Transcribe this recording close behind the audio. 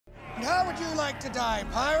how would you like to die?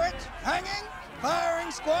 Pirate, hanging,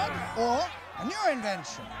 firing squad, or a new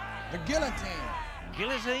invention, the guillotine?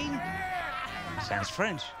 Guillotine? Sounds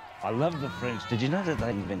French. I love the French. Did you know that they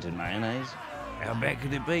invented mayonnaise? How bad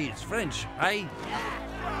could it be? It's French, eh?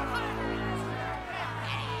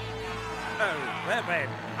 Oh, that bad.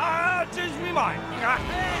 Ah, change me mind.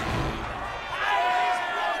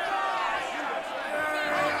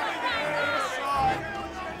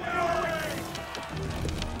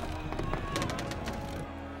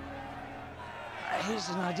 Here's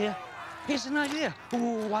an idea. Here's an idea.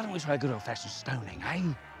 Ooh, why don't we try a good old-fashioned stoning, eh?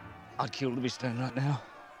 I'd kill to be stoned right now.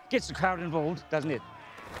 Gets the crowd involved, doesn't it?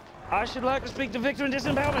 I should like to speak to Victor in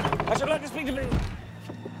disempowerment. I should like to speak to Victor.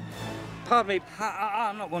 Pardon me,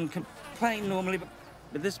 I'm not one to complain normally, but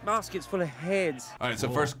this basket's full of heads. All right, so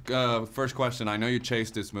first question. I know you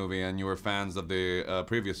chased this movie and you were fans of the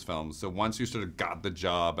previous films. So once you sort of got the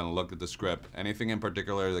job and looked at the script, anything in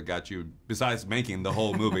particular that got you, besides making the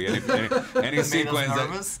whole movie, any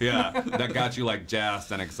sequence that got you like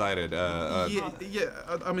jazzed and excited? I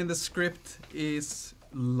mean, the script is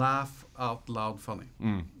laugh out loud funny.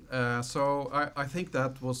 So I think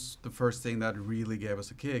that was the first thing that really gave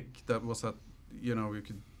us a kick. That was that, you know,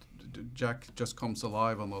 Jack just comes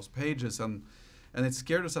alive on those pages, and it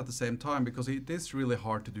scared us at the same time because it is really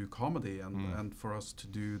hard to do comedy and for us to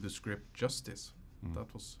do the script justice.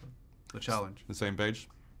 That was the challenge. The same page?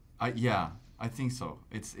 Yeah, I think so.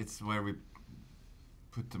 It's where we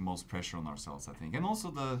put the most pressure on ourselves, I think, and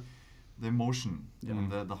also the emotion and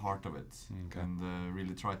the heart of it, and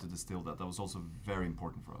really try to distill that. That was also very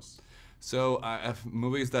important for us. So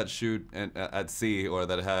movies that shoot at sea or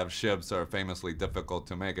that have ships are famously difficult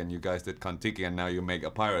to make, and you guys did Kon-Tiki, and now you make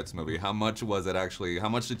a pirates movie. How much was it actually? How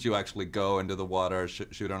much did you actually go into the water,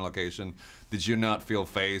 shoot on location? Did you not feel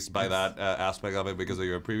phased by that aspect of it because of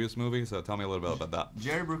your previous movie? So tell me a little bit about that.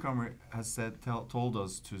 Jerry Bruckheimer has told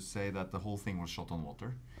us to say that the whole thing was shot on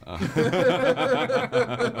water. And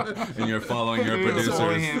you're following your producers.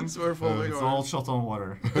 It's all shot on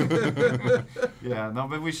water. Yeah, no,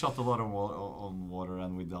 but we shot a lot on water,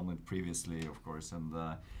 and we done it previously, of course. And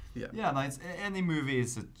no, any movie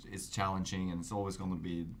is challenging, and it's always going to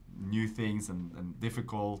be new things and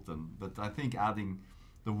difficult. But I think adding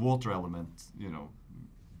the water element, you know,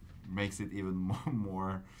 makes it even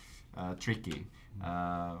more tricky.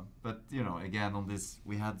 But you know, again, on this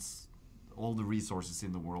we had all the resources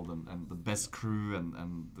in the world and the best crew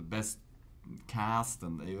and the best cast,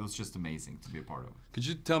 and it was just amazing to be a part of. Could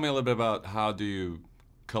you tell me a little bit about how do you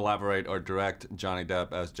collaborate or direct Johnny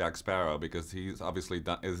Depp as Jack Sparrow, because he's obviously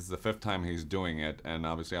done, this is the 5th time he's doing it, and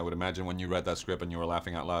obviously I would imagine when you read that script and you were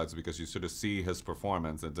laughing out loud, it's because you sort of see his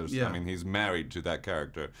performance, and there's, I mean, he's married to that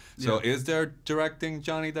character. So is there directing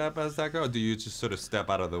Johnny Depp as that girl, or do you just sort of step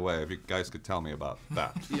out of the way? If you guys could tell me about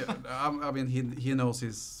that. I mean, he knows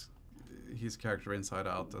his character inside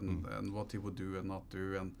out, and what he would do and not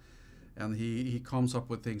do, and he comes up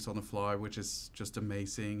with things on the fly, which is just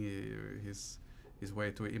amazing. His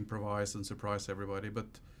way to improvise and surprise everybody, but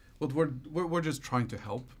we're just trying to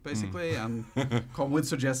help basically and come with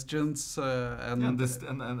suggestions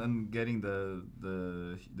and getting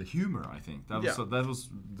the humor. I think that was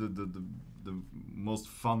the most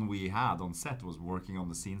fun we had on set, was working on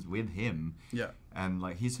the scenes with him. And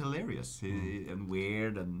like, he's hilarious and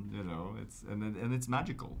weird, and you know, it's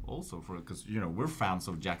magical also, for because you know, we're fans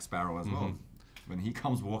of Jack Sparrow as well. When he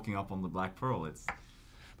comes walking up on the Black Pearl, it's.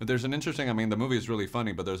 But there's an interesting, I mean, the movie is really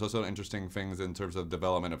funny, but there's also interesting things in terms of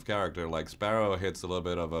development of character. Like, Sparrow hits a little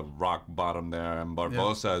bit of a rock bottom there, and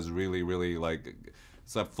Barbossa is really, really, like,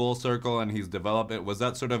 it's a full circle, and he's developed it. Was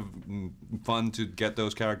that sort of fun to get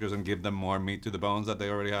those characters and give them more meat to the bones that they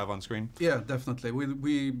already have on screen? Yeah, definitely.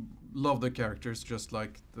 We love the characters just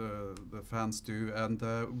like the fans do, and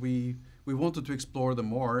we wanted to explore them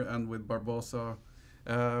more, and with Barbossa,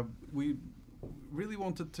 we really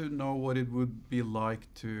wanted to know what it would be like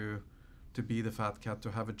to be the fat cat,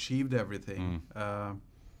 to have achieved everything, but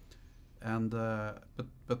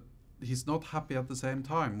he's not happy at the same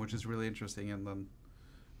time, which is really interesting. And then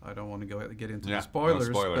I don't want to get into the spoilers,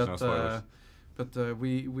 no spoilers. But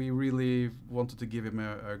we really wanted to give him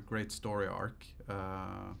a great story arc,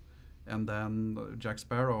 and then Jack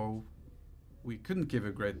Sparrow, we couldn't give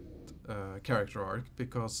a great character arc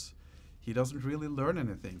because he doesn't really learn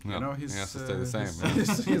anything. No, you know, he has to stay the same.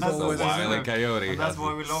 He's always a wily coyote. And that's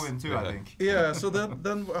why we love him too, I think. Yeah. So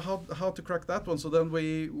then how to crack that one? So then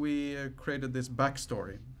we created this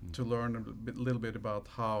backstory to learn a little bit about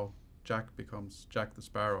how Jack becomes Jack the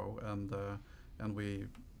Sparrow, and we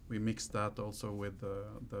mixed that also with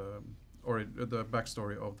the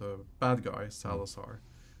backstory of the bad guy Salazar.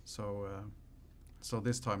 So So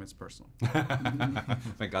this time it's personal.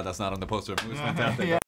 Thank God that's not on the poster. It was fantastic. Yeah.